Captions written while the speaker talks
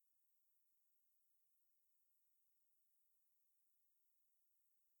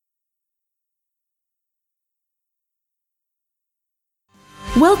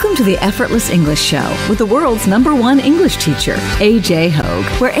Welcome to the Effortless English Show with the world's #1 English teacher, AJ Hogue,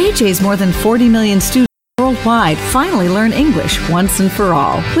 where AJ's more than 40 million students worldwide finally learn English once and for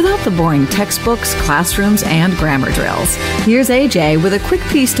all without the boring textbooks, classrooms, and grammar drills. Here's AJ with a quick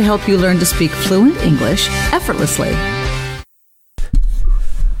piece to help you learn to speak fluent English effortlessly.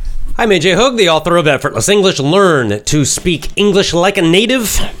 I'm AJ Hogue, the author of Effortless English. Learn to speak English like a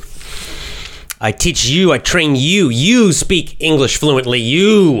native. I teach you, I train you. You speak English fluently.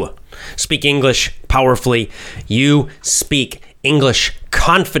 You speak English powerfully. You speak English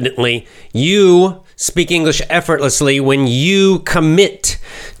confidently. You speak English effortlessly when you commit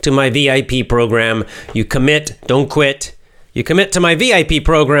to my VIP program. You commit, don't quit. You commit to my VIP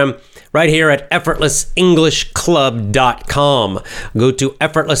program right here at effortlessenglishclub.com. Go to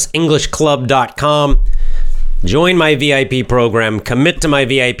effortlessenglishclub.com. Join my VIP program. Commit to my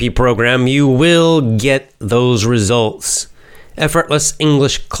VIP program. You will get those results.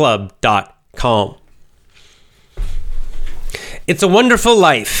 effortlessenglishclub.com. It's a wonderful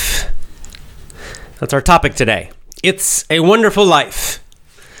life. That's our topic today. It's a wonderful life.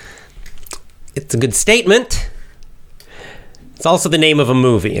 It's a good statement. It's also the name of a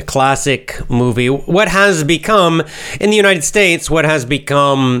movie, a classic movie. What has become, in the United States, what has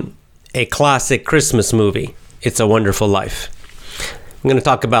become a classic Christmas movie. It's a Wonderful Life. I'm going to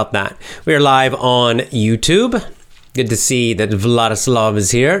talk about that. We are live on YouTube. Good to see that Vladislav is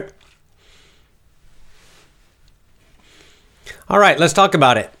here. All right, let's talk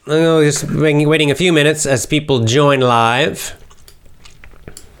about it. I'm just waiting a few minutes as people join live.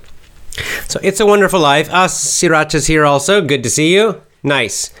 So, It's a Wonderful Life. Sirach is here also. Good to see you.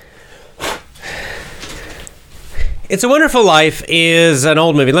 Nice. It's a Wonderful Life is an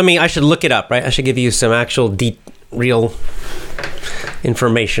old movie. I should look it up, right? I should give you some actual real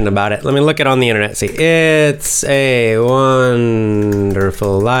information about it. Let me look it on the internet. See, It's a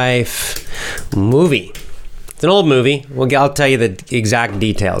Wonderful Life movie. It's an old movie. I'll tell you the exact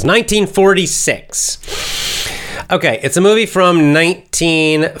details. 1946. Okay, it's a movie from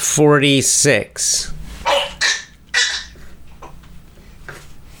 1946.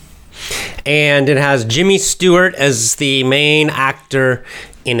 And it has Jimmy Stewart as the main actor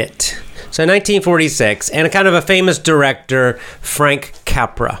in it. So 1946, and a kind of a famous director, Frank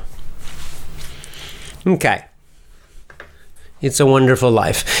Capra. Okay. It's a Wonderful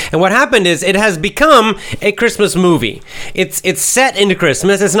Life. And what happened is it has become a Christmas movie. It's set into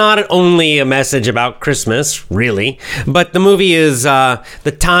Christmas. It's not only a message about Christmas, really, but the movie is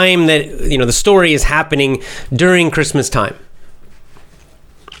the time that, the story is happening during Christmas time.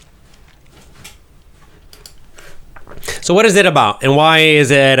 So what is it about, and why is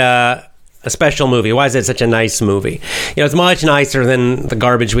it a special movie? Why is it such a nice movie? It's much nicer than the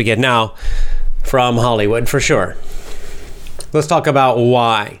garbage we get now from Hollywood, for sure. Let's talk about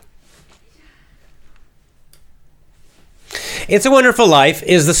why. It's a Wonderful Life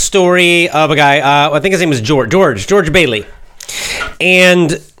is the story of a guy, I think his name is George Bailey.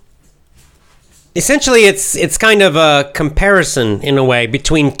 And essentially it's kind of a comparison, in a way,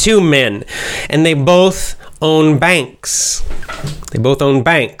 between two men. And they both own banks.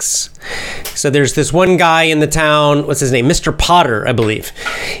 So there's this one guy in the town, what's his name? Mr. Potter, I believe.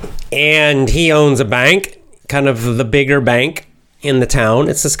 And he owns a bank, kind of the bigger bank in the town.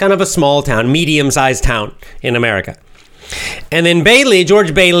 It's this kind of a small town, medium-sized town in America. And then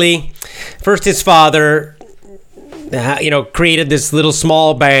George Bailey, first his father, created this little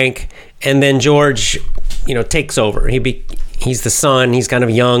small bank, and then George, takes over. He's the son. He's kind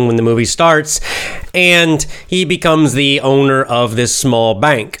of young when the movie starts, and he becomes the owner of this small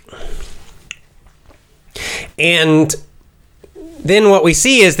bank. And then what we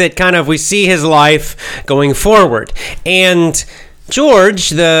see is that we see his life going forward. And George,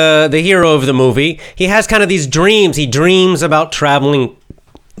 the hero of the movie, he has kind of these dreams. He dreams about traveling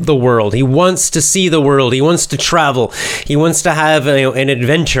the world. He wants to see the world. He wants to travel. He wants to have an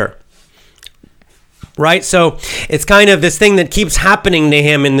adventure. Right? So it's kind of this thing that keeps happening to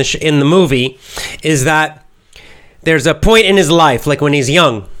him in the movie, is that there's a point in his life, like when he's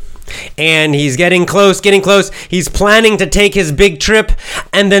young, and he's getting close. He's planning to take his big trip,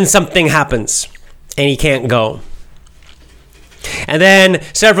 and then something happens, and he can't go. And then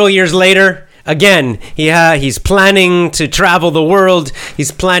several years later, again, he's planning to travel the world.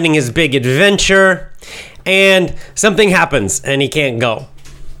 He's planning his big adventure, and something happens, and he can't go.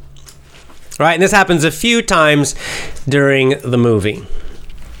 Right? And this happens a few times during the movie.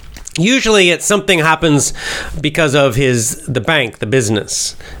 Usually something happens because of the bank, the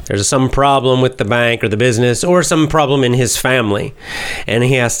business. There's some problem with the bank or the business, or some problem in his family. And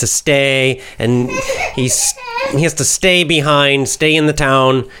he has to stay, and He has to stay behind, stay in the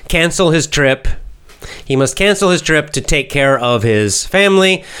town, cancel his trip. He must cancel his trip to take care of his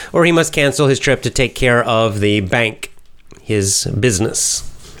family, or he must cancel his trip to take care of the bank, his business.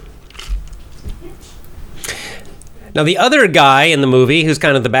 Now, the other guy in the movie, who's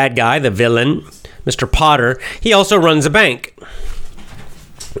kind of the bad guy, the villain, Mr. Potter, he also runs a bank.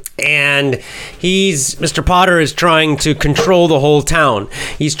 And Mr. Potter is trying to control the whole town.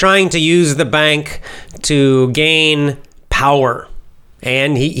 He's trying to use the bank to gain power.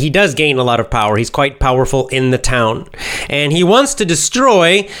 And he does gain a lot of power. He's quite powerful in the town. And he wants to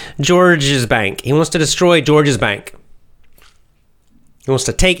destroy George's bank. He wants to destroy George's bank. He wants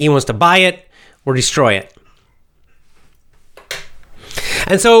to buy it or destroy it.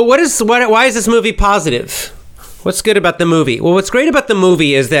 And so why is this movie positive? What's good about the movie? Well, what's great about the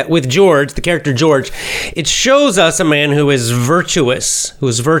movie is that with George, the character George, it shows us a man who is virtuous,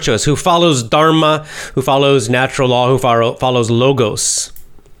 who follows dharma, who follows natural law, who follows logos.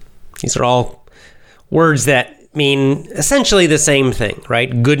 These are all words that mean essentially the same thing,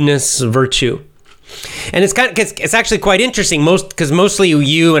 right? Goodness, virtue. And it's actually quite interesting, because mostly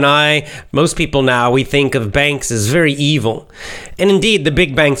you and I, most people now, we think of banks as very evil. And indeed, the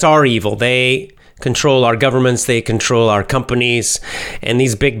big banks are evil. They control our governments, they control our companies, and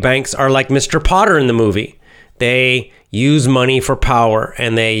these big banks are like Mr. Potter in the movie. They use money for power,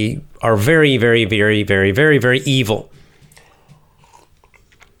 and they are very, very, very, very, very, very evil.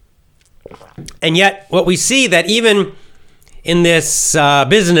 And yet, what we see that even in this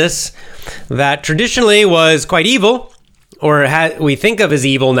business that traditionally was quite evil, or we think of as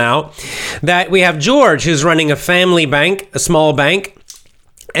evil now, that we have George, who's running a family bank, a small bank.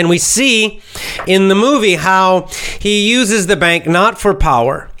 And we see in the movie how he uses the bank not for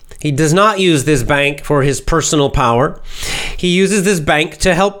power. He does not use this bank for his personal power. He uses this bank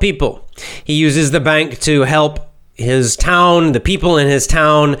to help people. He uses the bank to help his town, the people in his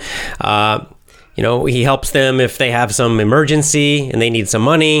town. He helps them if they have some emergency and they need some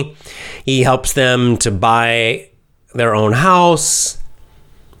money. He helps them to buy their own house,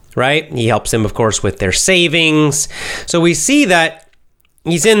 right? He helps them, of course, with their savings. So we see that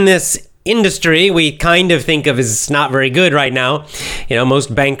he's in this industry we kind of think of as not very good right now.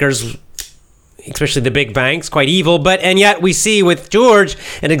 Most bankers, especially the big banks, quite evil. And yet we see with George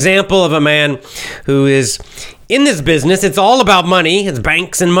an example of a man who is in this business. It's all about money. It's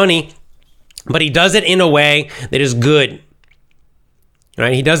banks and money. But he does it in a way that is good.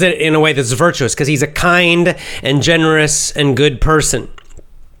 Right? He does it in a way that's virtuous because he's a kind and generous and good person.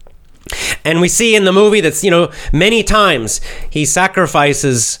 And we see in the movie that's, many times he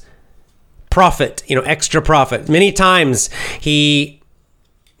sacrifices profit, extra profit. Many times he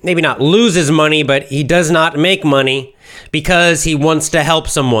maybe not loses money, but he does not make money because he wants to help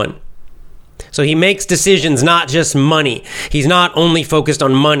someone. So he makes decisions, not just money. He's not only focused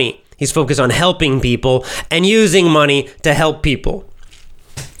on money. He's focused on helping people and using money to help people.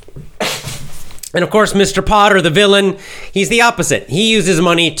 And of course, Mr. Potter, the villain, he's the opposite. He uses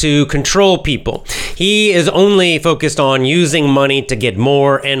money to control people. He is only focused on using money to get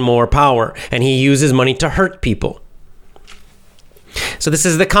more and more power, and he uses money to hurt people. So this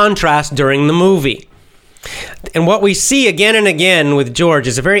is the contrast during the movie. And what we see again and again with George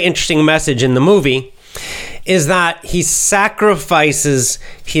is a very interesting message in the movie, is that he sacrifices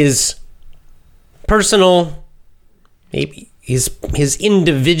his personal, maybe his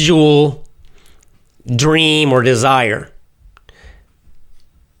individual dream or desire.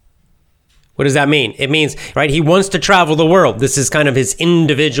 What does that mean? It means, right, he wants to travel the world. This is kind of his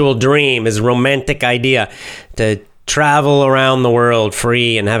individual dream, his romantic idea, to travel around the world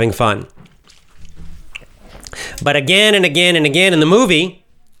free and having fun. But again and again and again in the movie,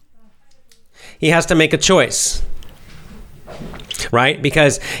 he has to make a choice, right?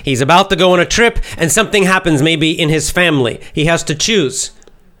 Because he's about to go on a trip and something happens maybe in his family. He has to choose.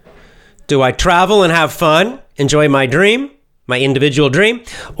 Do I travel and have fun, enjoy my dream, my individual dream,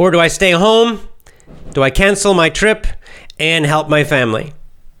 or do I stay home? Do I cancel my trip and help my family?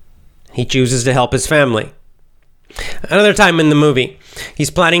 He chooses to help his family. Another time in the movie,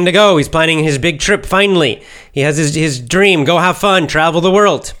 he's planning to go. He's planning his big trip finally. He has his dream, go have fun, travel the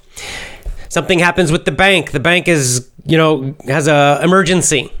world. Something happens with the bank. The bank has a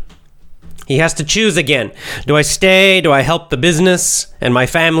emergency. He has to choose again. Do I stay? Do I help the business and my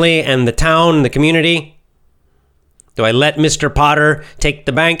family and the town and the community? Do I let Mr. Potter take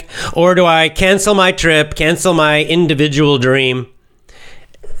the bank? Or do I cancel my trip, cancel my individual dream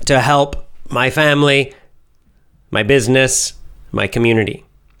to help my family, my business, my community?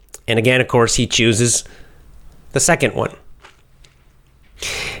 And again, of course, he chooses the second one.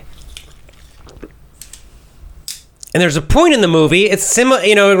 And there's a point in the movie, it's similar,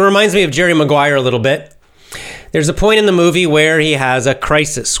 it reminds me of Jerry Maguire a little bit. There's a point in the movie where he has a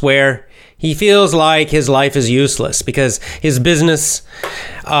crisis, where he feels like his life is useless because his business,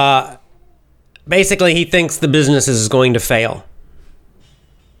 basically he thinks the business is going to fail.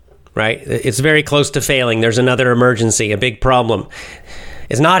 Right? It's very close to failing. There's another emergency, a big problem.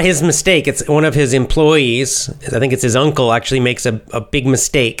 It's not his mistake. It's one of his employees. I think it's his uncle actually makes a big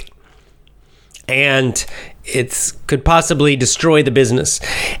mistake. And it could possibly destroy the business.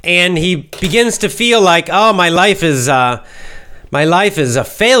 And he begins to feel like, oh, my life is a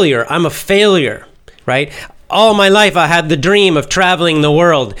failure. I'm a failure, right? All my life I had the dream of traveling the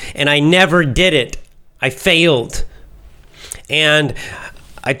world, and I never did it. I failed. And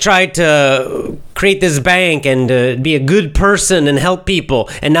I tried to create this bank and be a good person and help people.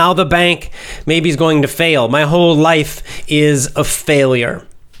 And now the bank maybe is going to fail. My whole life is a failure.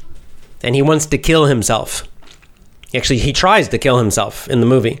 And he wants to kill himself. Actually, he tries to kill himself in the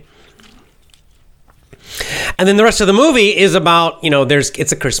movie. And then the rest of the movie is about,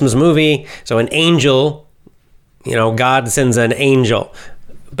 it's a Christmas movie. So an angel, God sends an angel.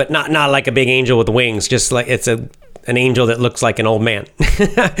 But not like a big angel with wings. Just like it's an angel that looks like an old man.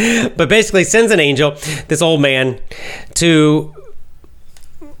 But basically sends an angel, this old man, to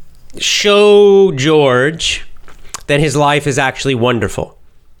show George that his life is actually wonderful.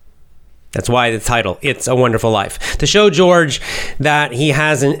 That's why the title, It's a Wonderful Life. To show George that he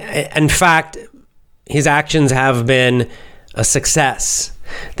has, in fact, his actions have been a success.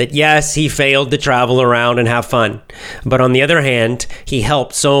 That yes, he failed to travel around and have fun. But on the other hand, he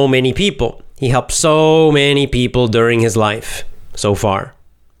helped so many people. He helped so many people during his life so far.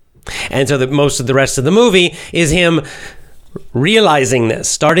 And so most of the rest of the movie is him realizing this,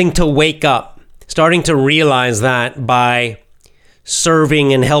 starting to wake up, starting to realize that by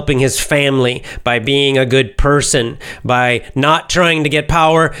serving and helping his family, by being a good person, by not trying to get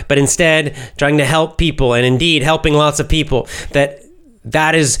power, but instead trying to help people, and indeed helping lots of people,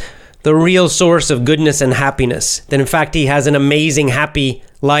 that is the real source of goodness and happiness. That in fact he has an amazing, happy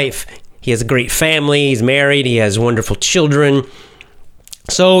life. He has a great family, he's married, he has wonderful children.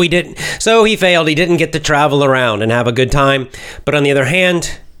 So he failed, he didn't get to travel around and have a good time. But on the other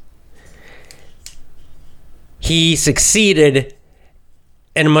hand, he succeeded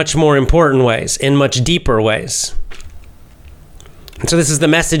in much more important ways, in much deeper ways. And so this is the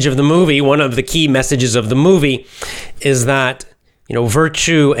message of the movie. One of the key messages of the movie is that,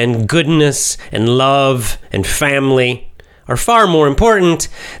 virtue and goodness and love and family are far more important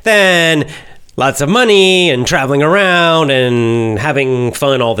than lots of money and traveling around and having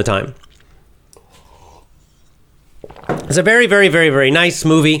fun all the time. It's a very, very, very, very nice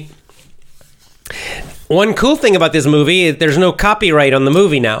movie. One cool thing about this movie is there's no copyright on the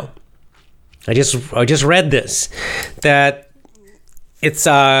movie now. I just read this, that it's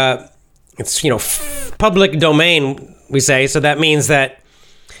public domain, we say, so that means that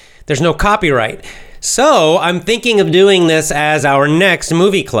there's no copyright. So I'm thinking of doing this as our next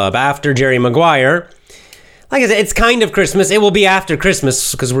movie club after Jerry Maguire. Like I said, it's kind of Christmas. It will be after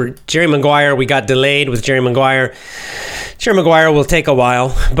Christmas because Jerry Maguire, we got delayed with Jerry Maguire. Jerry Maguire will take a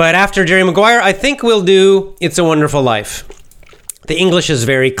while. But after Jerry Maguire, I think we'll do It's a Wonderful Life. The English is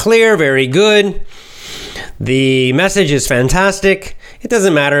very clear, very good. The message is fantastic. It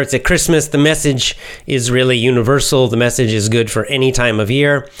doesn't matter. It's at Christmas. The message is really universal. The message is good for any time of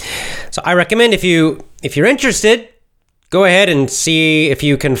year. So I recommend if you're interested, go ahead and see if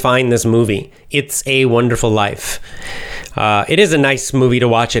you can find this movie. It's a Wonderful Life. It is a nice movie to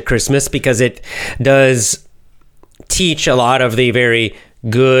watch at Christmas because it does teach a lot of the very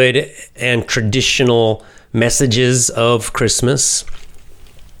good and traditional messages of Christmas.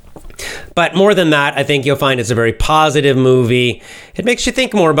 But more than that, I think you'll find it's a very positive movie. It makes you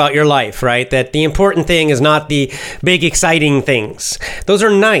think more about your life, right? That the important thing is not the big, exciting things. Those are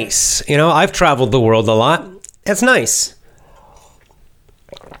nice. I've traveled the world a lot. That's nice.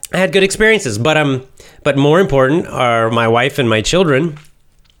 I had good experiences, but more important are my wife and my children,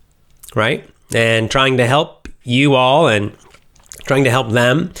 right? And trying to help you all and trying to help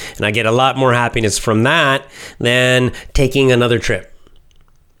them. And I get a lot more happiness from that than taking another trip.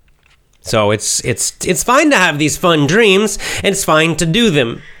 So it's fine to have these fun dreams, and it's fine to do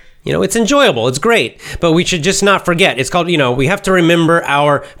them. It's enjoyable. It's great. But we should just not forget. It's called, we have to remember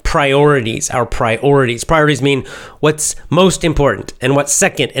our priorities. Our priorities. Priorities mean what's most important, and what's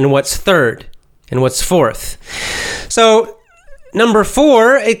second, and what's third, and what's fourth. So number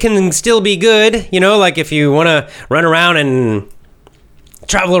 4, it can still be good. Like if you want to run around and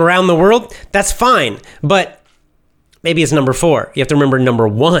travel around the world, that's fine. But maybe it's number 4. You have to remember number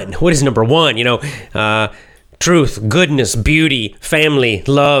 1. What is number 1? truth, goodness, beauty, family,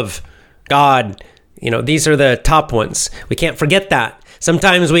 love, God. These are the top ones. We can't forget that.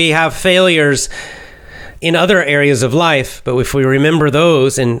 Sometimes we have failures in other areas of life, but if we remember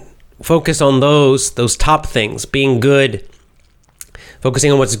those and focus on those top things, being good,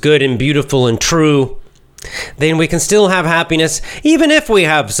 focusing on what's good and beautiful and true, then we can still have happiness, even if we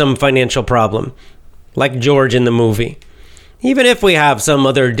have some financial problem, like George in the movie. Even if we have some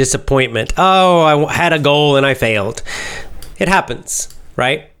other disappointment. Oh, I had a goal and I failed. It happens,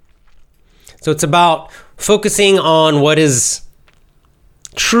 right? So it's about focusing on what is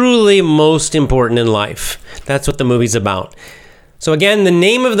truly most important in life. That's what the movie's about. So again, the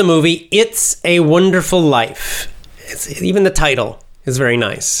name of the movie, It's a Wonderful Life. Even the title is very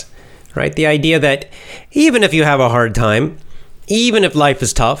nice, right? The idea that even if you have a hard time, even if life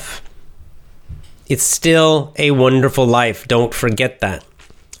is tough, it's still a wonderful life. Don't forget that.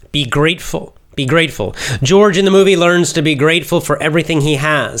 Be grateful. Be grateful. George in the movie learns to be grateful for everything he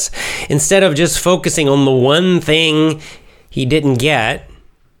has. Instead of just focusing on the one thing he didn't get,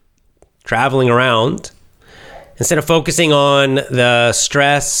 traveling around, instead of focusing on the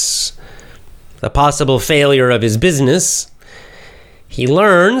stress, the possible failure of his business, he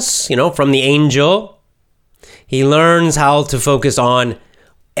learns, from the angel, he learns how to focus on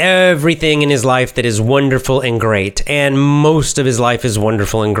everything in his life that is wonderful and great. And most of his life is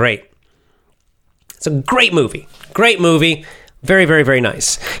wonderful and great. It's a great movie. Great movie. Very, very, very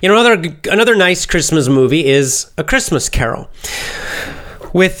nice. Another nice Christmas movie is A Christmas Carol.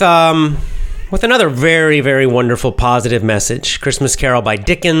 With another very, very wonderful positive message. Christmas Carol by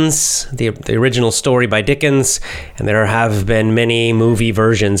Dickens, the original story by Dickens, and there have been many movie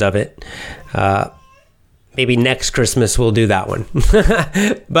versions of it. Maybe next Christmas we'll do that one.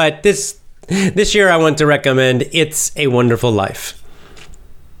 But this year I want to recommend It's a Wonderful Life.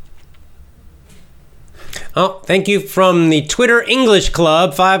 Oh, thank you from the Twitter English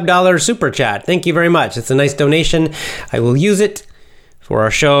Club, $5 super chat. Thank you very much. It's a nice donation. I will use it for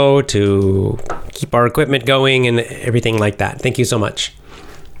our show to keep our equipment going and everything like that. Thank you so much.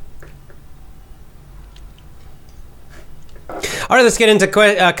 All right, let's get into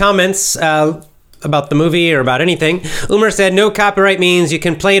comments about the movie or about anything. Umar said, no copyright means you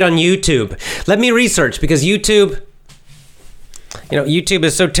can play it on YouTube. Let me research, because YouTube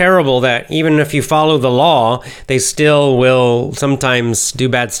is so terrible that even if you follow the law, they still will sometimes do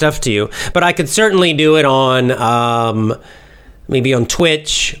bad stuff to you. But I could certainly do it on maybe on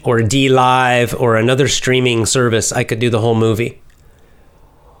Twitch or DLive or another streaming service. I could do the whole movie.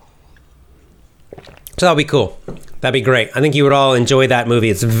 So that'll be cool. That'd be great. I think you would all enjoy that movie.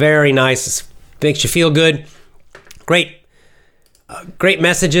 It's very nice. It makes you feel good. Great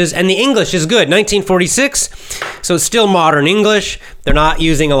messages. And the English is good. 1946. So it's still modern English. They're not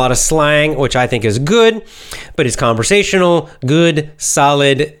using a lot of slang, which I think is good. But it's conversational, good,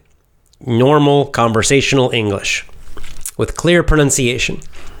 solid, normal conversational English with clear pronunciation.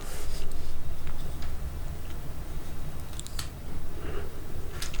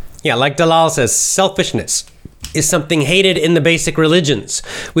 Yeah, like Dalal says, selfishness is something hated in the basic religions.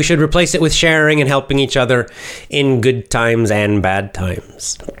 We should replace it with sharing and helping each other in good times and bad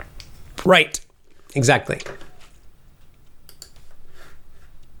times. Right. Exactly.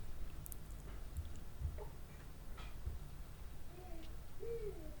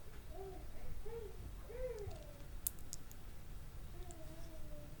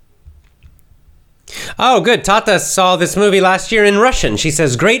 Oh, good. Tata saw this movie last year in Russian. She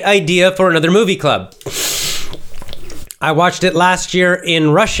says, great idea for another movie club. I watched it last year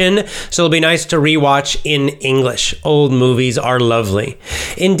in Russian, so it'll be nice to rewatch in English. Old movies are lovely.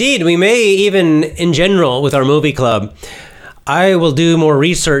 Indeed, we may even, in general, with our movie club, I will do more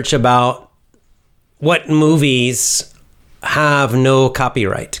research about what movies have no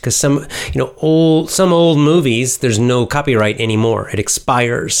copyright. Because some old movies, there's no copyright anymore. It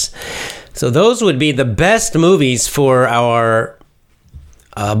expires. So those would be the best movies for our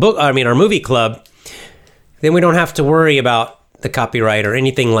movie club. Then we don't have to worry about the copyright or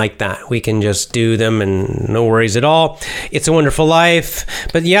anything like that. We can just do them and no worries at all. It's a Wonderful Life.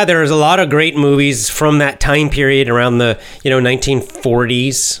 But yeah, there's a lot of great movies from that time period around the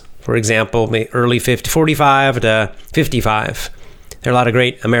 1940s, for example, early 45 to 55. There are a lot of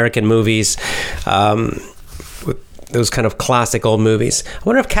great American movies. Those kind of classic old movies. I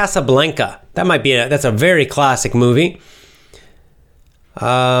wonder if Casablanca, that's a very classic movie.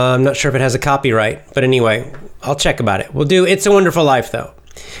 I'm not sure if it has a copyright, but anyway, I'll check about it. We'll do It's a Wonderful Life, though.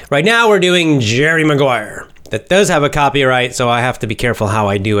 Right now, we're doing Jerry Maguire. That does have a copyright, so I have to be careful how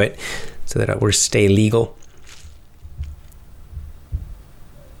I do it so that we stay legal.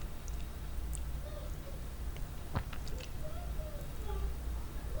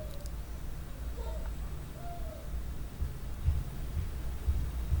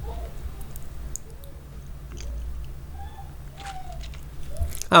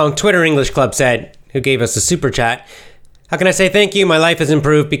 Oh, Twitter English Club said, who gave us a super chat, how can I say thank you? My life has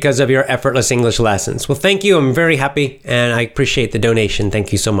improved because of your effortless English lessons. Well, thank you. I'm very happy, and I appreciate the donation.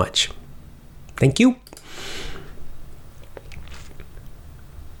 Thank you so much. Thank you.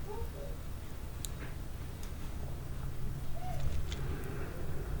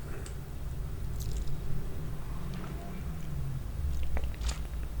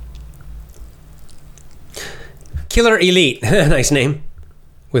 Killer Elite, nice name.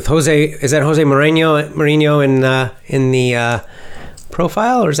 With Jose, is that Jose Mourinho in the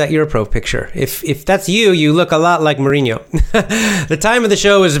profile, or is that your pro picture? If that's you, you look a lot like Mourinho. The time of the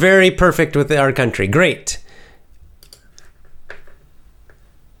show is very perfect with our country. Great.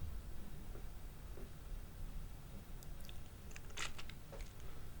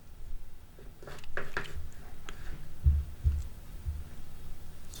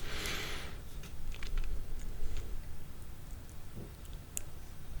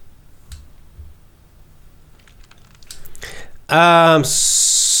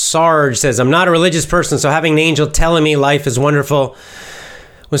 Sarge says, I'm not a religious person, so having an angel telling me life is wonderful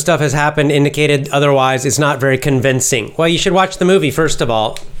when stuff has happened indicated otherwise is not very convincing. Well, you should watch the movie, first of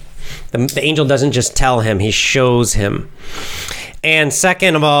all. The angel doesn't just tell him, he shows him. And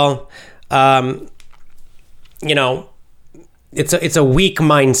second of all, it's a weak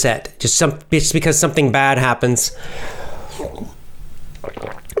mindset. Just because something bad happens,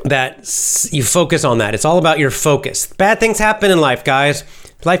 that you focus on that. It's all about your focus. Bad things happen in life, guys.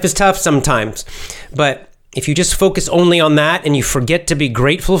 Life is tough sometimes. But if you just focus only on that and you forget to be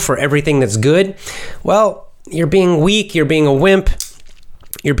grateful for everything that's good, well, you're being weak, you're being a wimp,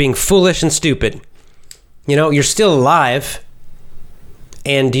 you're being foolish and stupid. You're still alive.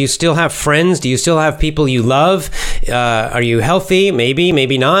 And do you still have friends? Do you still have people you love? Are you healthy? Maybe,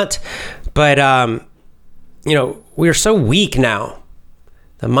 maybe not. But, we're so weak now.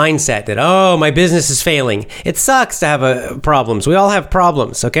 The mindset that, oh, my business is failing. It sucks to have problems. We all have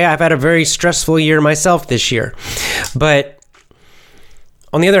problems, okay? I've had a very stressful year myself this year. But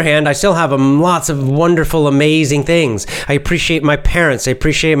on the other hand, I still have lots of wonderful, amazing things. I appreciate my parents. I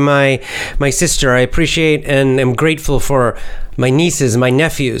appreciate my sister. I appreciate and am grateful for my nieces, my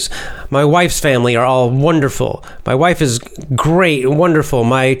nephews. My wife's family are all wonderful. My wife is great, wonderful.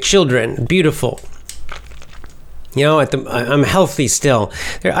 My children, beautiful. I'm healthy still.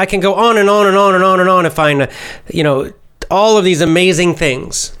 I can go on and on and on and on and on and find, all of these amazing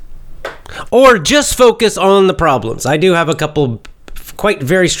things. Or just focus on the problems. I do have a couple quite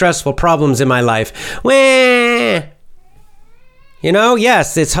very stressful problems in my life.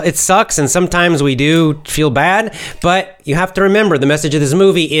 Yes, it sucks, and sometimes we do feel bad, but you have to remember the message of this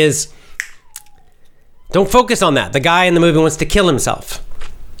movie is don't focus on that. The guy in the movie wants to kill himself.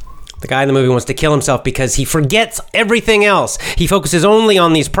 The guy in the movie wants to kill himself because he forgets everything else. He focuses only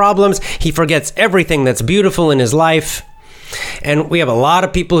on these problems. He forgets everything that's beautiful in his life. And we have a lot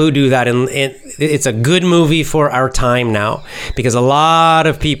of people who do that. And it's a good movie for our time now. Because a lot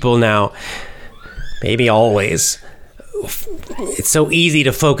of people now, maybe always, it's so easy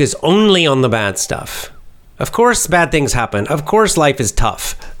to focus only on the bad stuff. Of course, bad things happen. Of course, life is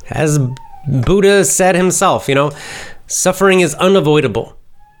tough. As Buddha said himself, suffering is unavoidable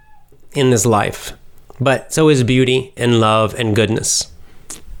in this life, but so is beauty and love and goodness.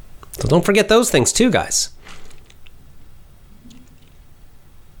 So don't forget those things too, guys.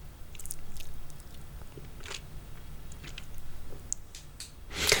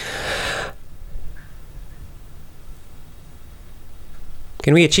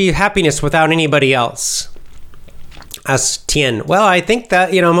 Can we achieve happiness without anybody else? Asked Tien. Well, I think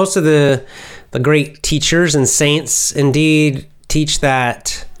that, most of the great teachers and saints indeed teach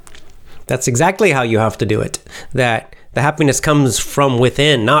that that's exactly how you have to do it. That the happiness comes from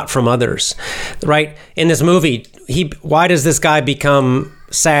within, not from others. Right? In this movie, why does this guy become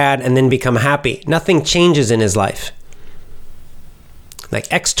sad and then become happy? Nothing changes in his life.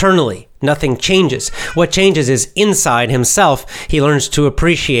 Like externally, nothing changes. What changes is inside himself. He learns to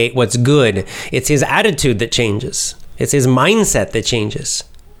appreciate what's good. It's his attitude that changes. It's his mindset that changes.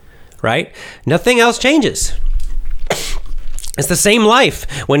 Right? Nothing else changes. It's the same life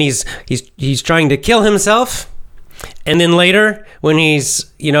when he's trying to kill himself, and then later when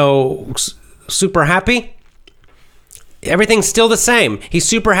he's super happy, everything's still the same. He's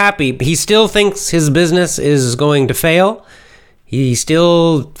super happy. He still thinks his business is going to fail. He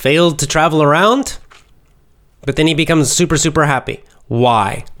still failed to travel around, but then he becomes super, super happy.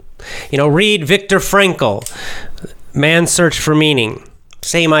 Why? Read Viktor Frankl, Man's Search for Meaning.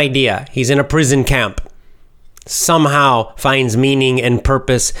 Same idea. He's in a prison camp. Somehow finds meaning and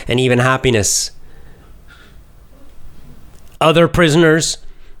purpose and even happiness. Other prisoners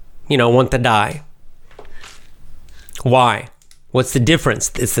want to die. Why? What's the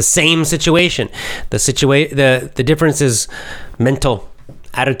difference? It's the same situation. The difference is mental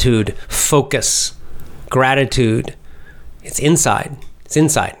attitude, focus, gratitude. It's inside. It's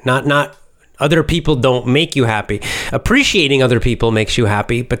inside. Not other people don't make you happy. Appreciating other people makes you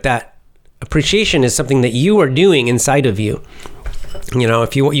happy, but that appreciation is something that you are doing inside of you.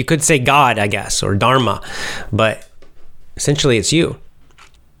 If you could say God, I guess, or Dharma, but essentially it's you.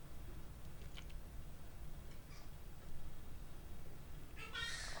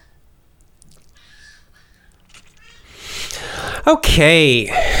 Okay.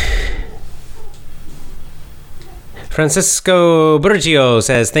 Francisco Burgio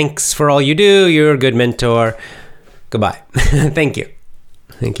says, thanks for all you do. You're a good mentor. Goodbye. Thank you.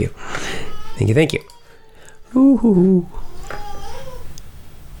 Thank you. Thank you. Thank you. Ooh.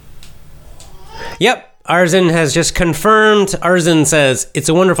 Yep. Arzin has just confirmed. Arzin says, It's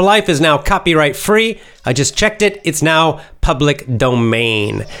a Wonderful Life is now copyright free. I just checked it. It's now public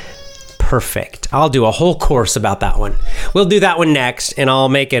domain. Perfect. I'll do a whole course about that one. We'll do that one next, and I'll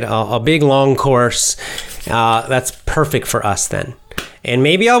make it a big, long course. That's perfect for us then. And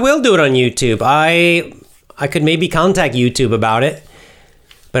maybe I will do it on YouTube. I could maybe contact YouTube about it.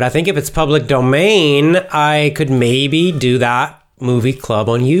 But I think if it's public domain, I could maybe do that movie club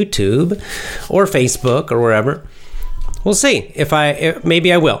on YouTube or Facebook or wherever. We'll see.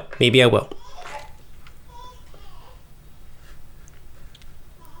 Maybe I will. Maybe I will.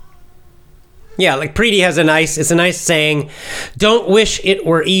 Yeah, like Preeti has it's a nice saying, don't wish it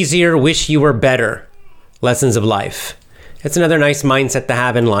were easier, wish you were better. Lessons of life. It's another nice mindset to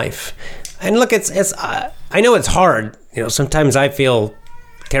have in life. And look, I know it's hard. Sometimes I feel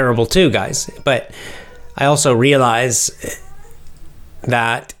terrible too, guys. But I also realize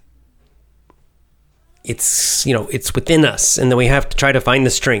that it's within us, and then we have to try to find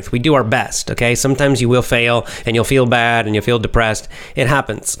the strength. We do our best, okay? Sometimes you will fail, and you'll feel bad, and you'll feel depressed. It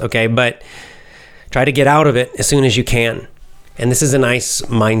happens, okay? But try to get out of it as soon as you can. And this is a nice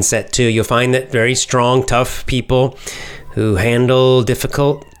mindset too. You'll find that very strong, tough people who handle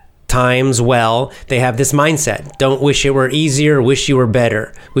difficult times well, they have this mindset. Don't wish it were easier, wish you were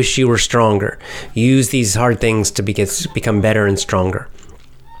better, wish you were stronger. Use these hard things to become better and stronger.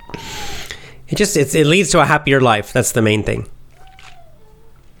 It leads to a happier life. That's the main thing.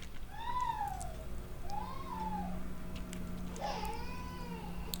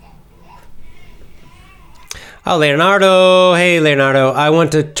 Oh, Leonardo. Hey, Leonardo. I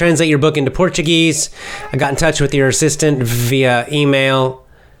want to translate your book into Portuguese. I got in touch with your assistant via email.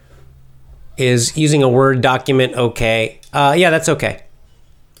 Is using a Word document okay? Yeah, that's okay.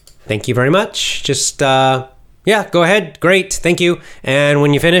 Thank you very much. Just, go ahead. Great. Thank you. And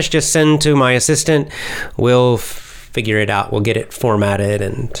when you finish, just send to my assistant. We'll figure it out. We'll get it formatted.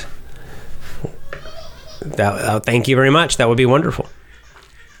 And thank you very much. That would be wonderful.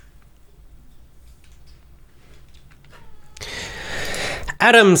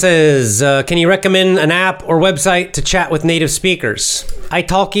 Adam says, can you recommend an app or website to chat with native speakers?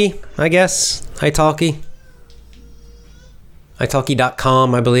 italki, I guess. italki.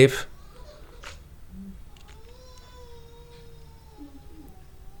 italki.com, I believe.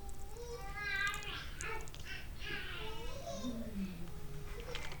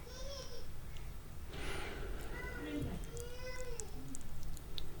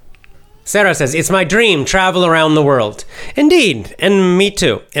 Sarah says, it's my dream, travel around the world. Indeed, and me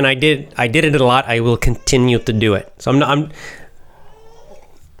too. And I did it a lot. I will continue to do it. So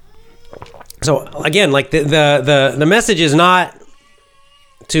again, like the message is not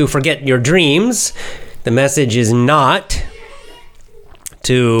to forget your dreams. The message is not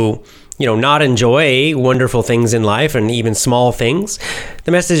to, not enjoy wonderful things in life and even small things.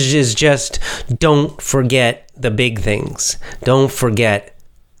 The message is just don't forget the big things. Don't forget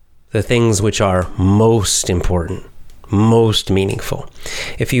the things which are most important, most meaningful.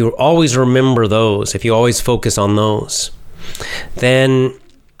 If you always remember those, if you always focus on those, then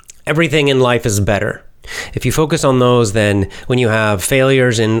everything in life is better. If you focus on those, then when you have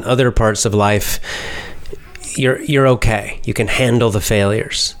failures in other parts of life, you're okay. You can handle the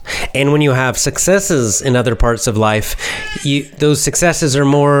failures. And when you have successes in other parts of life, those successes are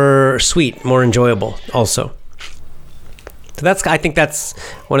more sweet, more enjoyable also. So I think that's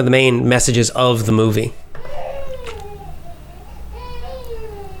one of the main messages of the movie.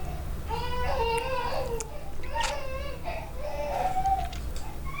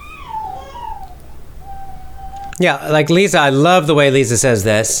 Yeah, like Lisa, I love the way Lisa says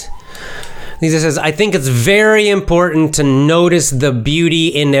this. Lisa says, I think it's very important to notice the beauty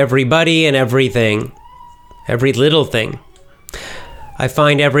in everybody and everything. Every little thing. I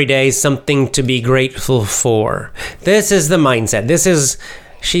find every day something to be grateful for. This is the mindset.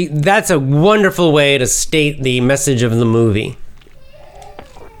 That's a wonderful way to state the message of the movie.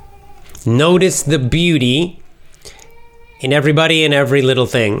 Notice the beauty in everybody and every little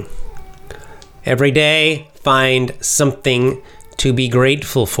thing. Every day, find something to be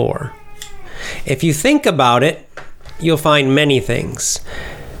grateful for. If you think about it, you'll find many things.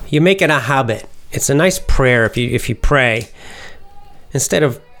 You make it a habit. It's a nice prayer if you pray. Instead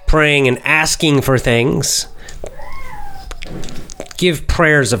of praying and asking for things, give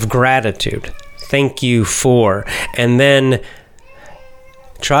prayers of gratitude. Thank you for. And then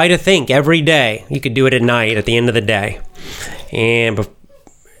try to think every day. You could do it at night, at the end of the day. And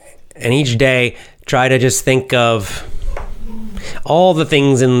each day, try to just think of all the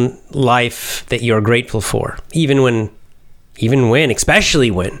things in life that you're grateful for,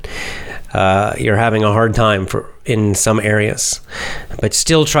 especially when you're having a hard time in some areas. But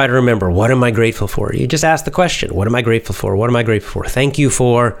still try to remember, what am I grateful for? You just ask the question, what am I grateful for? What am I grateful for? Thank you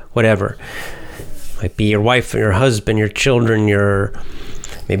for whatever. Might be your wife, your husband, your children,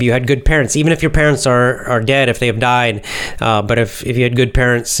 maybe you had good parents, even if your parents are dead, if they have died. But if you had good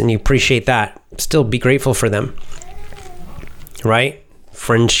parents and you appreciate that, still be grateful for them. Right?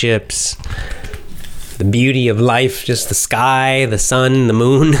 Friendships, the beauty of life, just the sky, the sun, the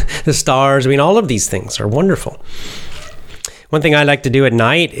moon, the stars. All of these things are wonderful. One thing I like to do at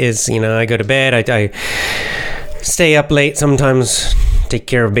night is, I go to bed, I stay up late, sometimes take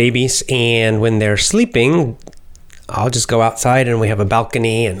care of babies, and when they're sleeping, I'll just go outside and we have a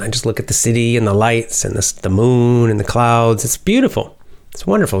balcony and I just look at the city and the lights and the moon and the clouds. It's beautiful. It's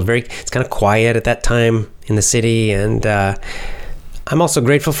wonderful. It's kind of quiet at that time in the city, and I'm also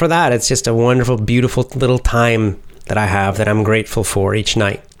grateful for that. It's just a wonderful, beautiful little time that I have that I'm grateful for each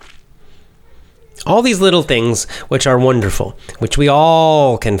night. All these little things which are wonderful, which we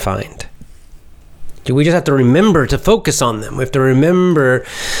all can find. We just have to remember to focus on them. We have to remember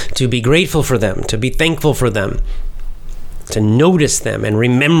to be grateful for them, to be thankful for them, to notice them and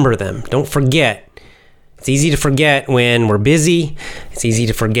remember them. Don't forget. It's easy to forget when we're busy. It's easy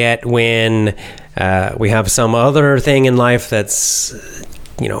to forget when we have some other thing in life that's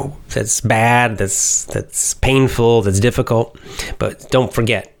bad, that's painful, that's difficult. But don't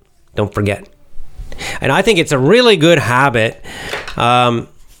forget. Don't forget. And I think it's a really good habit.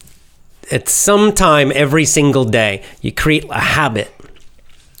 At some time every single day, you create a habit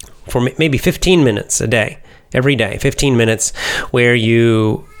for maybe 15 minutes a day, every day, 15 minutes, where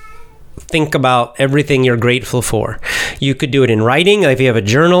you think about everything you're grateful for. You could do it in writing. If you have a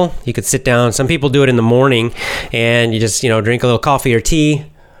journal, you could sit down. Some people do it in the morning and you just, drink a little coffee or tea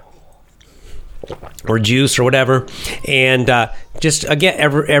or juice or whatever. And just, again,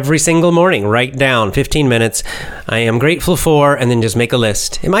 every single morning, write down 15 minutes, I am grateful for, and then just make a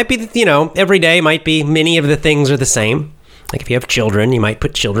list. It might be, every day might be, many of the things are the same. Like if you have children, you might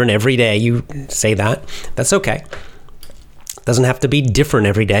put children every day. You say that. That's okay. It doesn't have to be different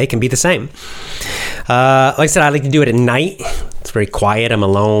every day. It can be the same. Like I said, I like to do it at night. It's very quiet. I'm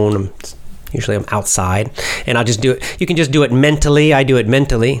alone. Usually I'm outside, and I'll just do it. You can just do it mentally. I do it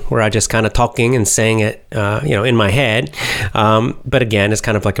mentally, where I just kind of talking and saying it, in my head. But again, it's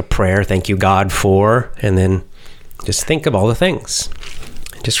kind of like a prayer. Thank you, God, for, and then just think of all the things.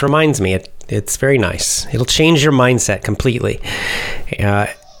 It just reminds me. It's very nice. It'll change your mindset completely,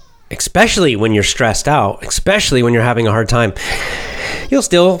 especially when you're stressed out, especially when you're having a hard time. You'll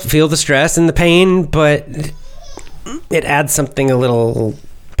still feel the stress and the pain, but it adds something a little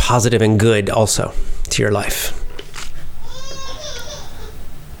positive and good also to your life.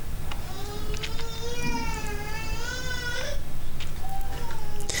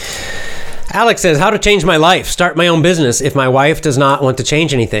 Alex says, how to change my life, start my own business if my wife does not want to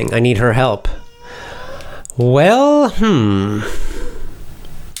change anything. I need her help. Well,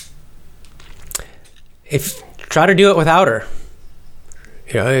 try to do it without her.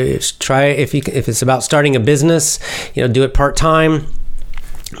 Try if it's about starting a business, do it part-time.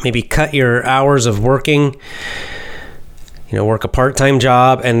 Maybe cut your hours of working, work a part-time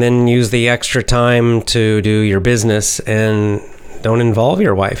job, and then use the extra time to do your business, and don't involve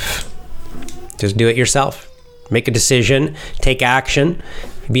your wife. Just do it yourself. Make a decision, take action,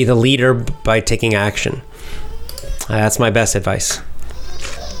 be the leader by taking action. That's my best advice.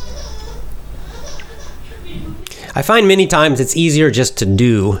 I find many times it's easier just to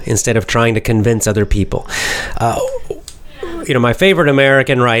do instead of trying to convince other people. My favorite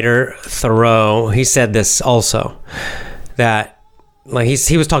American writer, Thoreau, he said this also, that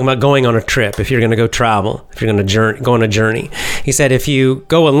he was talking about going on a trip. If you're going to go travel, if you're going to go on a journey, he said, if you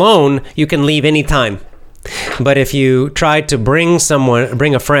go alone, you can leave anytime. But if you try to bring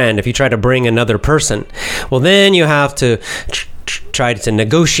a friend, if you try to bring another person, well, then you have to try to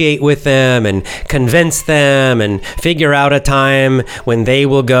negotiate with them and convince them and figure out a time when they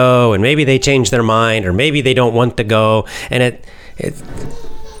will go, and maybe they change their mind, or maybe they don't want to go, and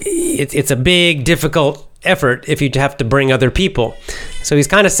it's a big, difficult effort if you have to bring other people. So he's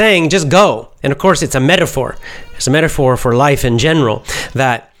kind of saying, just go. And of course, it's a metaphor. It's a metaphor for life in general,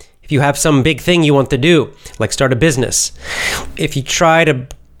 that if you have some big thing you want to do, like start a business, if you try to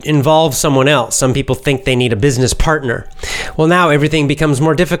involve someone else, some people think they need a business partner. Well, now everything becomes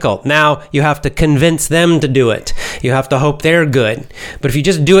more difficult. Now you have to convince them to do it. You have to hope they're good. But if you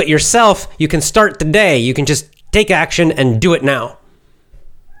just do it yourself, you can start today. You can just take action and do it now.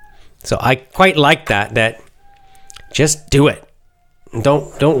 So I quite like that just do it.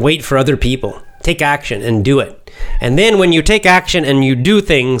 Don't wait for other people. Take action and do it. And then when you take action and you do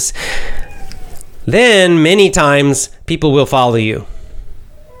things, then many times people will follow you.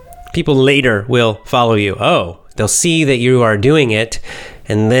 People later will follow you. Oh, they'll see that you are doing it,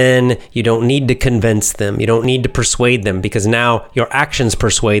 and then you don't need to convince them. You don't need to persuade them, because now your actions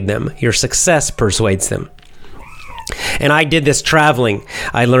persuade them. Your success persuades them. And I did this traveling.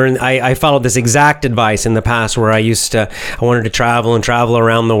 I followed this exact advice in the past, where I wanted to travel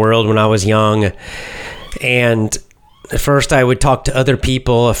around the world when I was young. And at first I would talk to other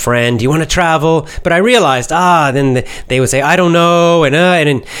people, a friend, do you want to travel? But I realized, then they would say, I don't know,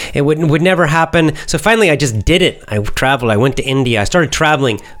 and it would never happen. So finally I just did it. I traveled. I went to India. I started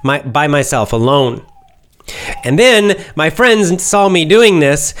traveling by myself, alone. And then my friends saw me doing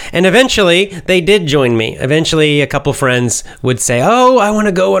this, and eventually they did join me. Eventually a couple friends would say, oh, I want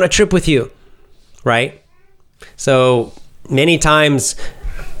to go on a trip with you, right? So many times,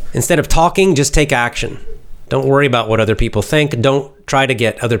 instead of talking, just take action. Don't worry about what other people think. Don't try to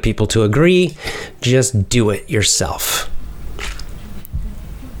get other people to agree. Just do it yourself.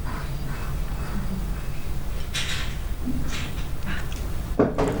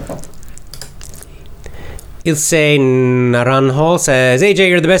 Ilse Naranjo says, AJ,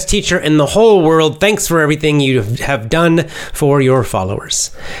 you're the best teacher in the whole world. Thanks for everything you have done for your followers.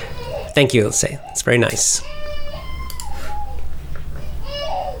 Thank you, Ilse. It's very nice.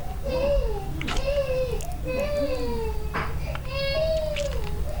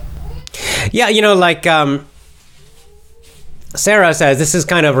 Yeah, like Sarah says, this is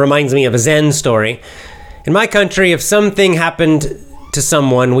kind of reminds me of a Zen story. In my country, if something happened to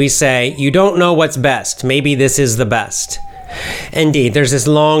someone, we say, you don't know what's best. Maybe this is the best. Indeed, there's this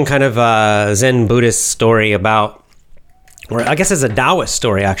long kind of Zen Buddhist story about, or I guess it's a Taoist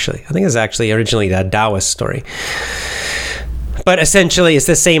story, actually. I think it's actually originally a Taoist story. But essentially, it's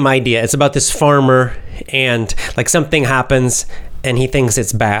the same idea. It's about this farmer, and like something happens, and he thinks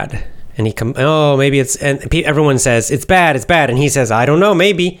it's bad. And maybe it's, and everyone says, it's bad, and he says, I don't know,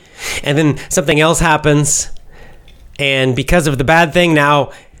 maybe. And then something else happens, and because of the bad thing,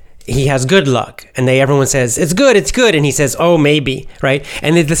 now he has good luck. And everyone says, it's good, and he says, oh, maybe, right?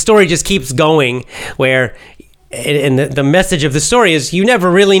 And the story just keeps going, where, and the message of the story is, you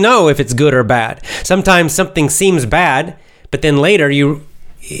never really know if it's good or bad. Sometimes something seems bad, but then later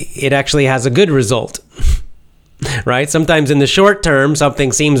it actually has a good result. Right? Sometimes in the short term,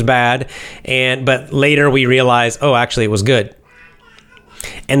 something seems bad, but later we realize, oh, actually it was good.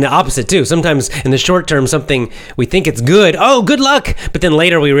 And the opposite too. Sometimes in the short term, something we think it's good. Oh, good luck. But then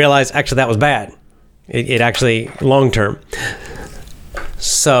later we realize, actually that was bad. It actually long term.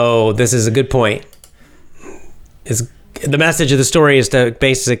 So this is a good point. The message of the story is to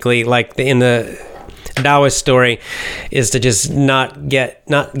basically, like in the Taoist story, is to just not get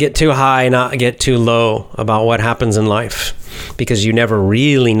too high, not get too low about what happens in life, because you never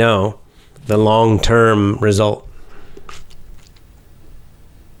really know the long-term result.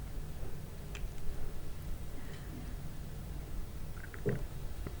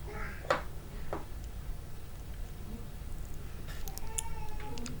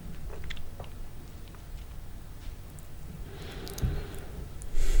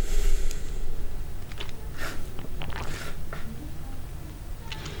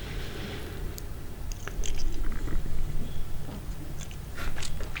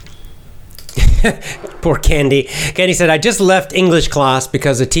 Poor Candy. Candy said, I just left English class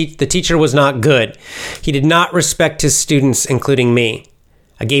because the teacher was not good. He did not respect his students, including me.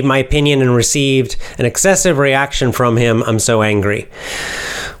 I gave my opinion and received an excessive reaction from him. I'm so angry.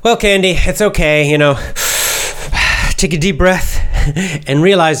 Well, Candy, it's okay, Take a deep breath and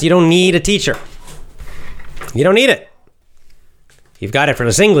realize you don't need a teacher. You don't need it. You've got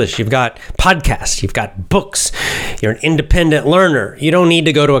effortless English. You've got podcasts. You've got books. You're an independent learner. You don't need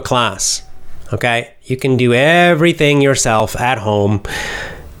to go to a class. Okay? You can do everything yourself at home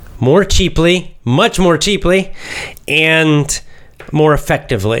more cheaply, much more cheaply, and more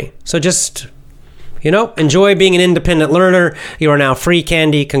effectively. So just, enjoy being an independent learner. You are now free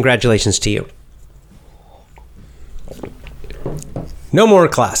candy. Congratulations to you. No more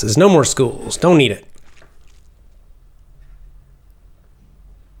classes, no more schools. Don't need it.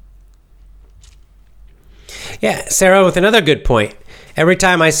 Yeah, Sarah with another good point. Every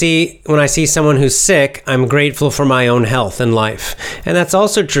time when I see someone who's sick, I'm grateful for my own health and life. And that's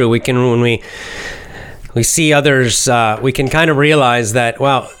also true. When we see others, we can kind of realize that,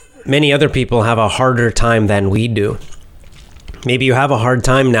 many other people have a harder time than we do. Maybe you have a hard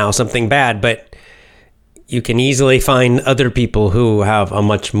time now, something bad, but you can easily find other people who have a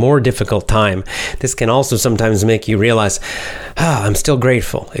much more difficult time. This can also sometimes make you realize, I'm still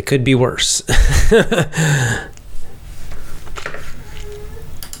grateful. It could be worse.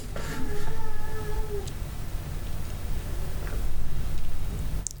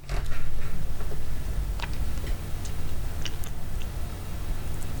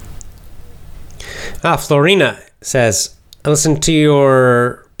 Florina says, I listen to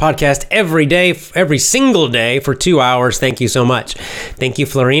your podcast every single day for 2 hours. Thank you so much. Thank you,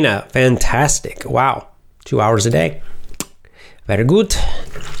 Florina. Fantastic. Wow. 2 hours a day. Very good.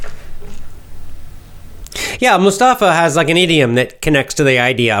 Yeah, Mustafa has like an idiom that connects to the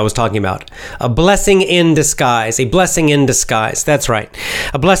idea I was talking about. A blessing in disguise. A blessing in disguise. That's right.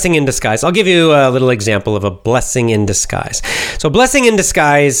 A blessing in disguise. I'll give you a little example of a blessing in disguise. So blessing in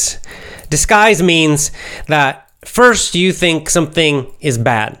disguise means that first you think something is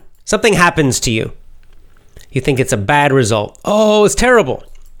bad. Something happens to you. You think it's a bad result. Oh, it's terrible.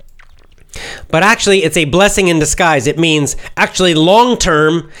 But actually, it's a blessing in disguise. It means actually long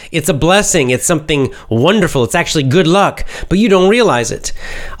term, it's a blessing. It's something wonderful. It's actually good luck, but you don't realize it.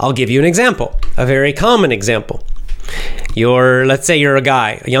 I'll give you an example, a very common example. Let's say you're a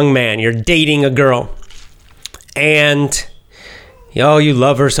guy, a young man, you're dating a girl, and you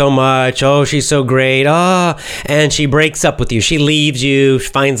love her so much. Oh, she's so great. And she breaks up with you. She leaves you,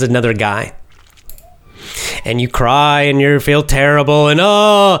 finds another guy. And you cry and you feel terrible. And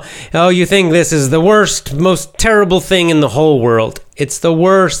you think this is the worst, most terrible thing in the whole world. It's the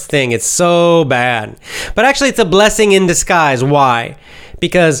worst thing. It's so bad. But actually, it's a blessing in disguise. Why?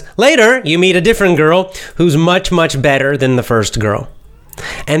 Because later you meet a different girl who's much, much better than the first girl.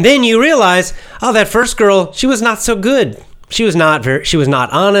 And then you realize, that first girl, she was not so good. She was not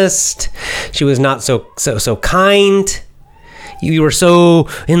honest. She was not so kind. You were so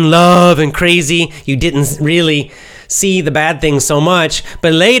in love and crazy. You didn't really see the bad things so much.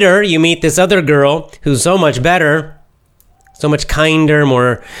 But later you meet this other girl who's so much better, so much kinder,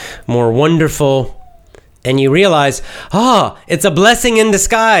 more wonderful. And you realize, it's a blessing in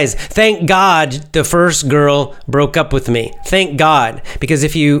disguise. Thank God the first girl broke up with me. Thank God. Because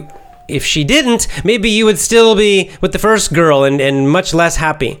if she didn't, maybe you would still be with the first girl and much less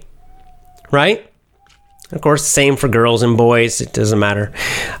happy, right? Of course, same for girls and boys. It doesn't matter.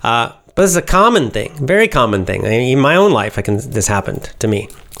 But it's a common thing, very common thing. In my own life, this happened to me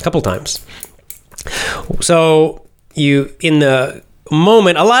a couple times. So in the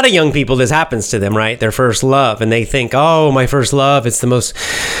moment, a lot of young people, this happens to them, right? Their first love, and they think, my first love, it's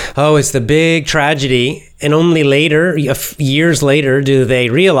the big tragedy. And only later, years later, do they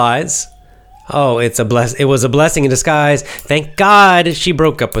realize, it was a blessing in disguise. Thank God she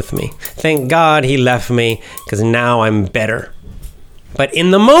broke up with me. Thank God he left me, because now I'm better. But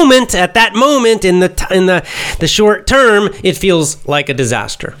in the moment, at that moment, in the short term, it feels like a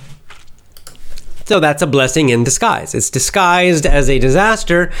disaster. So that's a blessing in disguise. It's disguised as a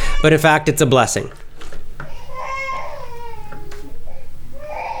disaster, but in fact, it's a blessing.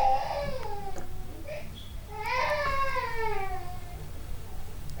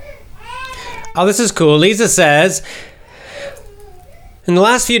 Oh, this is cool. Lisa says, in the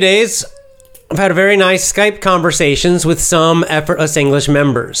last few days, I've had very nice Skype conversations with some Effortless English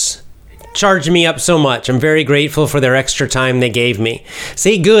members. Charged me up so much. I'm very grateful for their extra time they gave me.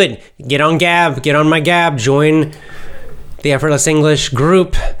 See, good. Get on Gab. Get on my Gab. Join the Effortless English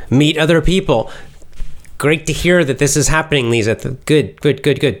group. Meet other people. Great to hear that this is happening, Lisa. Good.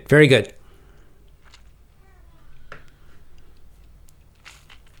 Very good.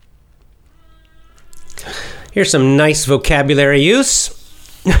 Here's some nice vocabulary use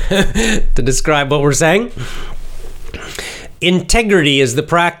to describe what we're saying. Integrity is the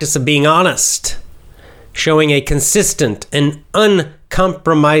practice of being honest, showing a consistent and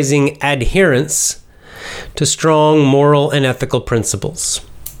uncompromising adherence to strong moral and ethical principles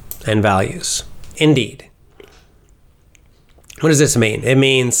and values. Indeed. What does this mean? It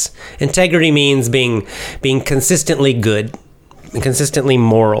means integrity means being consistently good, consistently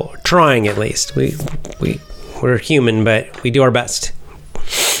moral, trying at least. We're human, but we do our best.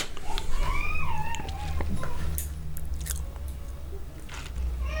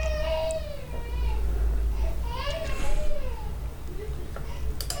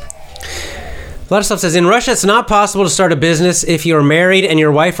 A lot of stuff says, in Russia, it's not possible to start a business if you're married and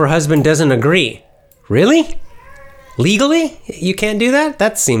your wife or husband doesn't agree. Really? Legally? You can't do that?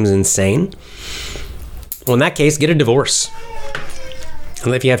 That seems insane. Well, in that case, get a divorce.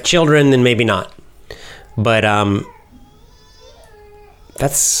 And if you have children, then maybe not. But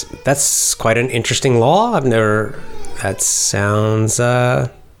that's quite an interesting law. That sounds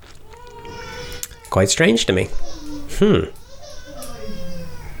quite strange to me.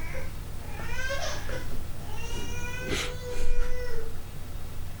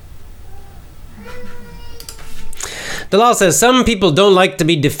 The law says some people don't like to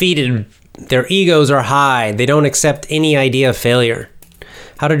be defeated. Their egos are high. They don't accept any idea of failure.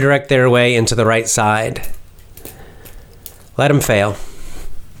 How to direct their way into the right side? Let them fail.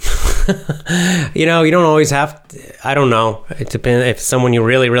 You don't always have to, I don't know. It depends. If someone you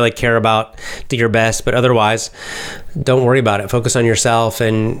really, really care about, do your best. But otherwise, don't worry about it. Focus on yourself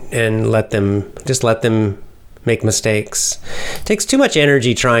and let them make mistakes. It takes too much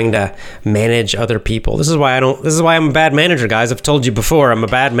energy trying to manage other people. This is why I'm a bad manager, guys. I've told you before, I'm a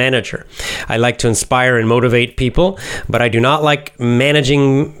bad manager. I like to inspire and motivate people, but I do not like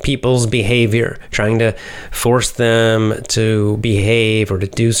managing people's behavior, trying to force them to behave or to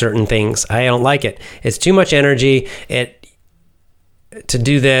do certain things. I don't like it. It's too much energy to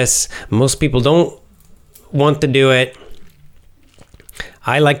do this. Most people don't want to do it.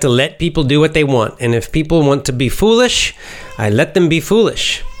 I like to let people do what they want. And if people want to be foolish, I let them be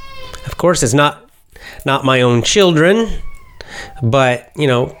foolish. Of course, it's not my own children, but,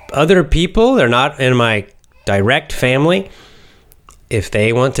 other people, they're not in my direct family. If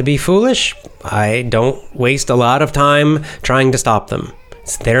they want to be foolish, I don't waste a lot of time trying to stop them.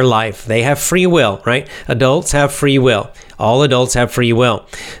 It's their life. They have free will, right? Adults have free will. All adults have free will.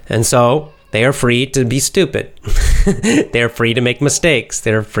 And so they are free to be stupid. They're free to make mistakes.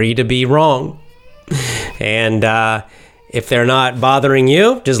 They're free to be wrong. And if they're not bothering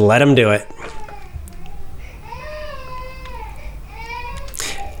you, just let them do it.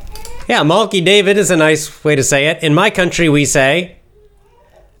 Yeah, Malky David is a nice way to say it. In my country, we say,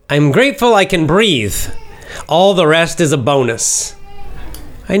 I'm grateful I can breathe. All the rest is a bonus.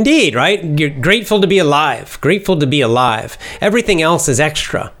 Indeed, right? You're grateful to be alive. Grateful to be alive. Everything else is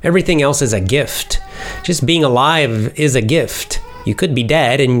extra. Everything else is a gift. Just being alive is a gift. You could be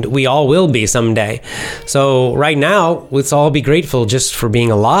dead, and we all will be someday. So right now, let's all be grateful just for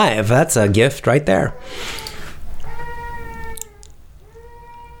being alive. That's a gift right there.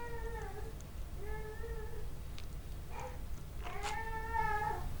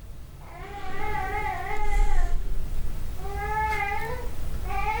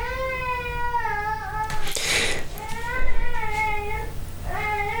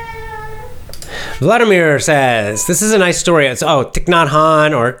 Vladimir says, this is a nice story. It's, Thich Nhat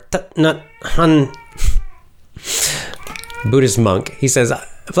Hanh or Thich Nhat Hanh, Buddhist monk. He says,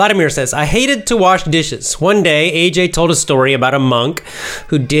 Vladimir says, I hated to wash dishes. One day, AJ told a story about a monk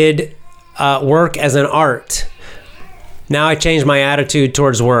who did work as an art. Now I changed my attitude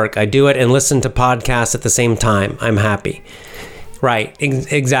towards work. I do it and listen to podcasts at the same time. I'm happy. Right,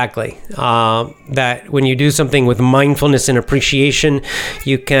 exactly. That when you do something with mindfulness and appreciation,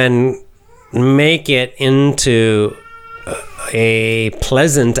 you can make it into a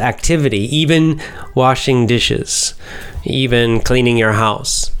pleasant activity, even washing dishes, even cleaning your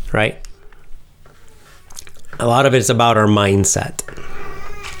house, right? A lot of it's about our mindset.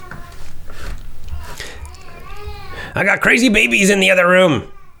 I got crazy babies in the other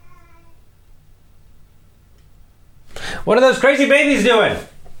room. What are those crazy babies doing?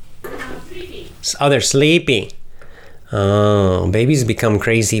 Sleepy. Oh, they're sleepy. Oh, babies become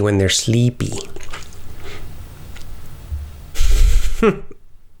crazy when they're sleepy.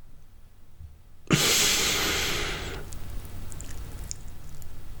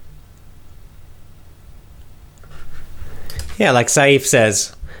 Yeah, like Saif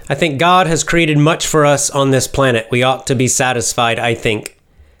says, I think God has created much for us on this planet. We ought to be satisfied, I think.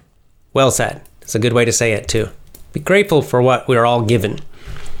 Well said. It's a good way to say it, too. Be grateful for what we're all given.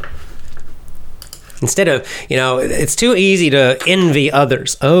 Instead of, it's too easy to envy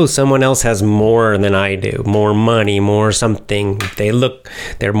others. Oh, someone else has more than I do. More money, more something.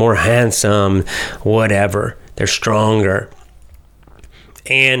 They're more handsome, whatever. They're stronger.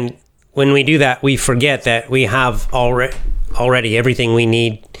 And when we do that, we forget that we have already everything we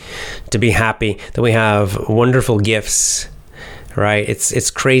need to be happy, that we have wonderful gifts, right?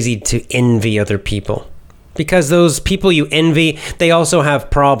 It's crazy to envy other people, because those people you envy, they also have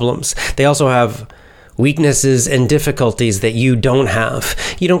problems. They also have weaknesses and difficulties that you don't have.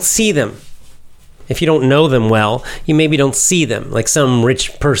 You don't see them. If you don't know them well, you maybe don't see them. Like some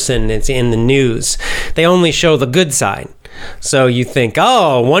rich person that's in the news, they only show the good side. So you think,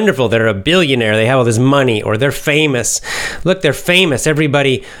 oh, wonderful, they're a billionaire, they have all this money, or they're famous. Look, they're famous.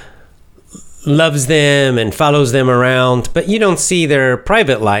 Everybody loves them and follows them around. But you don't see their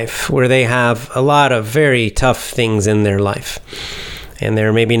private life, where they have a lot of very tough things in their life. And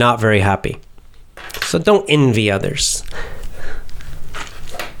they're maybe not very happy. So don't envy others.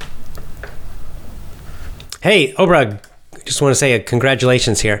 Hey, Obrag, just want to say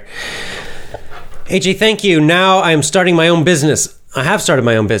congratulations here. AJ, thank you. Now I'm starting my own business. I have started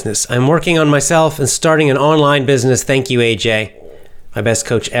my own business. I'm working on myself and starting an online business. Thank you, AJ. My best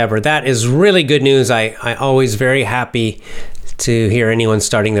coach ever. That is really good news. I always very happy to hear anyone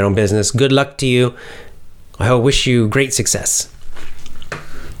starting their own business. Good luck to you. I wish you great success.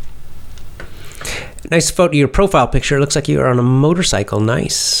 Nice photo, your profile picture. It looks like you're on a motorcycle.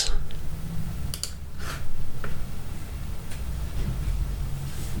 Nice.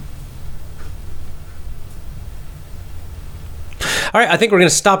 All right, I think we're going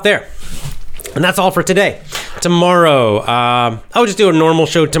to stop there. And that's all for today. Tomorrow, I'll just do a normal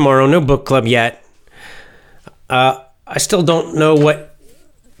show tomorrow. No book club yet. I still don't know what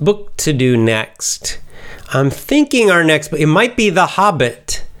book to do next. I'm thinking our next book, it might be The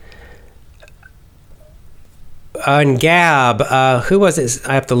Hobbit. On Gab, who was it?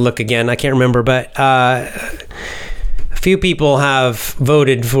 I have to look again. I can't remember, but a few people have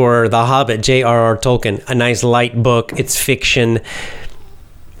voted for The Hobbit, J.R.R. Tolkien. A nice light book. It's fiction.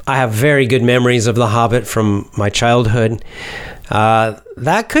 I have very good memories of The Hobbit from my childhood.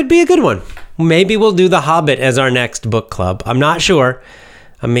 That could be a good one. Maybe we'll do The Hobbit as our next book club. I'm not sure.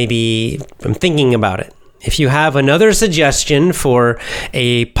 I'm thinking about it. If you have another suggestion for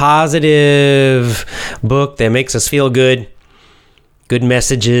a positive book that makes us feel good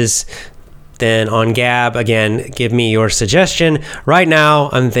messages, then on Gab, again, give me your suggestion. Right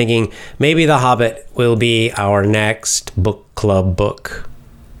now, I'm thinking maybe The Hobbit will be our next book club book.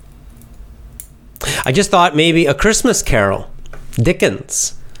 I just thought maybe A Christmas Carol,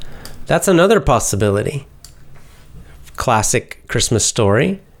 Dickens. That's another possibility. Classic Christmas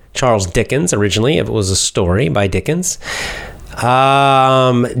story. Charles Dickens, originally, it was a story by Dickens.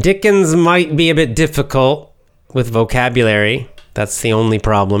 Dickens might be a bit difficult with vocabulary. That's the only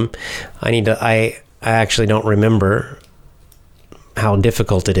problem. I actually don't remember how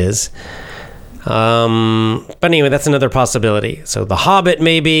difficult it is. But anyway, that's another possibility. So The Hobbit,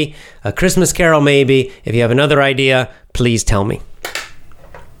 maybe. A Christmas Carol, maybe. If you have another idea, please tell me.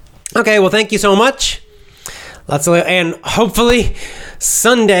 Okay, well, thank you so much. And hopefully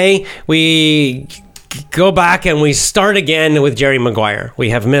Sunday we go back and we start again with Jerry Maguire. We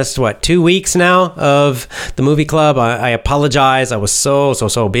have missed 2 weeks now of the movie club. I apologize. I was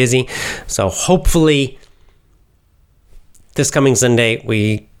so busy. So hopefully this coming Sunday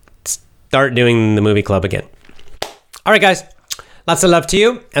we start doing the movie club again. All right, guys. Lots of love to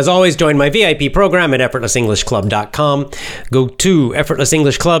you. As always, join my VIP program at effortlessenglishclub.com. Go to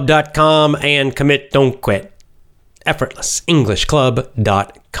effortlessenglishclub.com and commit, don't quit.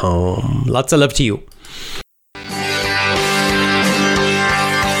 effortlessenglishclub.com. Lots of love to you.